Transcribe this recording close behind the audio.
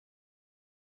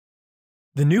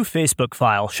The new Facebook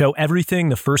files show everything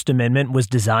the First Amendment was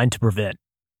designed to prevent.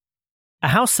 A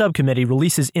House subcommittee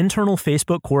releases internal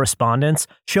Facebook correspondence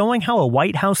showing how a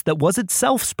White House that was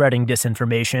itself spreading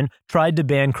disinformation tried to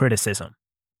ban criticism.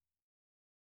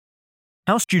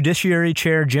 House Judiciary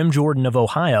Chair Jim Jordan of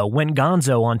Ohio went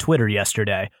gonzo on Twitter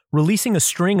yesterday, releasing a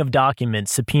string of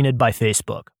documents subpoenaed by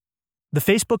Facebook. The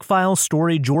Facebook files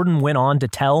story Jordan went on to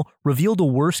tell revealed a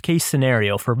worst-case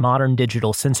scenario for modern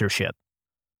digital censorship,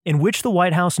 in which the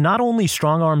White House not only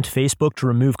strong-armed Facebook to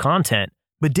remove content,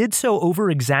 but did so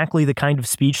over exactly the kind of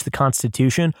speech the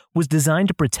Constitution was designed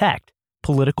to protect: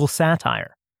 political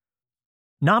satire.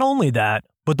 Not only that,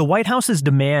 but the White House's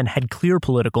demand had clear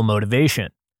political motivation.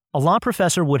 A law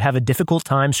professor would have a difficult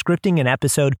time scripting an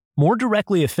episode more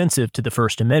directly offensive to the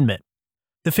First Amendment.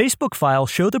 The Facebook files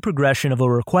show the progression of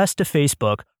a request to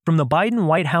Facebook from the Biden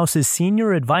White House's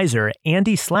senior advisor,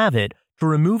 Andy Slavitt, to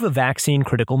remove a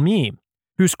vaccine-critical meme,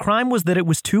 whose crime was that it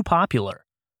was too popular.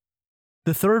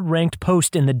 The third-ranked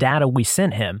post in the data we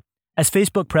sent him, as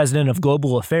Facebook president of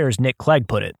Global Affairs Nick Clegg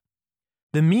put it.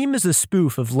 The meme is a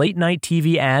spoof of late-night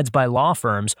TV ads by law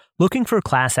firms looking for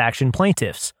class action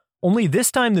plaintiffs, only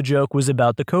this time the joke was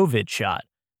about the COVID shot.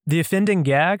 The offending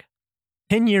gag?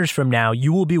 10 years from now,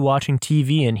 you will be watching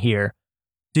TV and hear,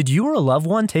 "Did you or a loved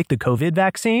one take the COVID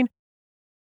vaccine?"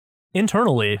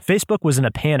 Internally, Facebook was in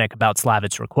a panic about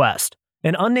Slavitt's request.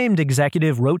 An unnamed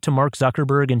executive wrote to Mark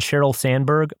Zuckerberg and Sheryl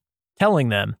Sandberg, telling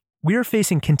them, "We are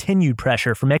facing continued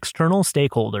pressure from external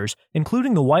stakeholders,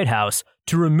 including the White House,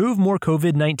 to remove more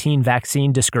COVID-19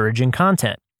 vaccine discouraging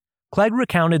content." Clegg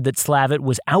recounted that Slavitt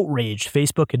was outraged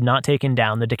Facebook had not taken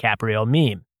down the DiCaprio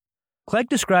meme. Clegg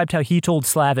described how he told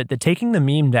Slavitt that taking the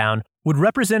meme down would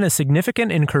represent a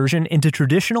significant incursion into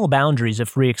traditional boundaries of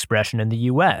free expression in the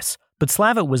U.S., but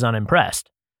Slavitt was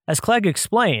unimpressed. As Clegg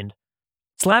explained,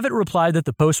 Slavitt replied that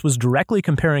the post was directly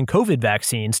comparing COVID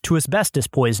vaccines to asbestos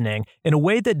poisoning in a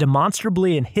way that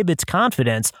demonstrably inhibits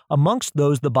confidence amongst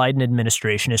those the Biden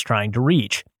administration is trying to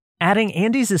reach, adding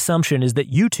Andy's assumption is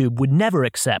that YouTube would never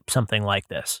accept something like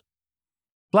this.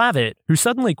 Slavitt, who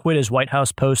suddenly quit his White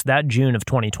House post that June of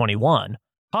 2021,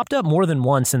 popped up more than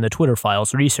once in the Twitter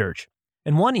files research.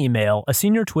 In one email, a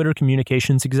senior Twitter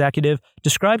communications executive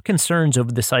described concerns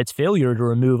over the site's failure to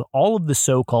remove all of the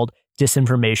so-called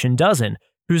disinformation dozen,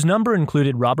 whose number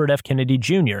included Robert F. Kennedy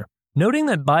Jr. Noting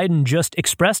that Biden just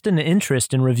expressed an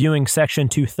interest in reviewing Section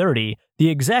 230, the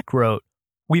exec wrote,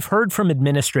 "We've heard from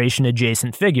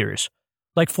administration-adjacent figures,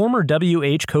 like former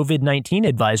WH COVID-19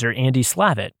 advisor Andy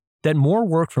Slavitt, that more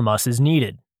work from us is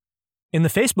needed." In the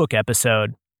Facebook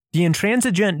episode, the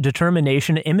intransigent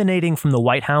determination emanating from the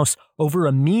White House over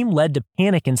a meme led to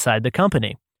panic inside the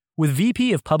company, with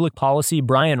VP of Public Policy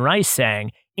Brian Rice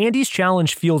saying, "Andy's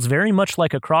challenge feels very much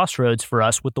like a crossroads for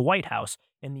us with the White House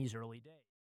in these early days."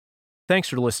 Thanks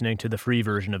for listening to the free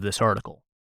version of this article.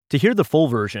 To hear the full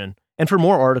version, and for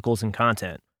more articles and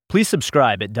content, please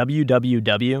subscribe at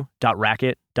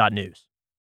www.racket.news.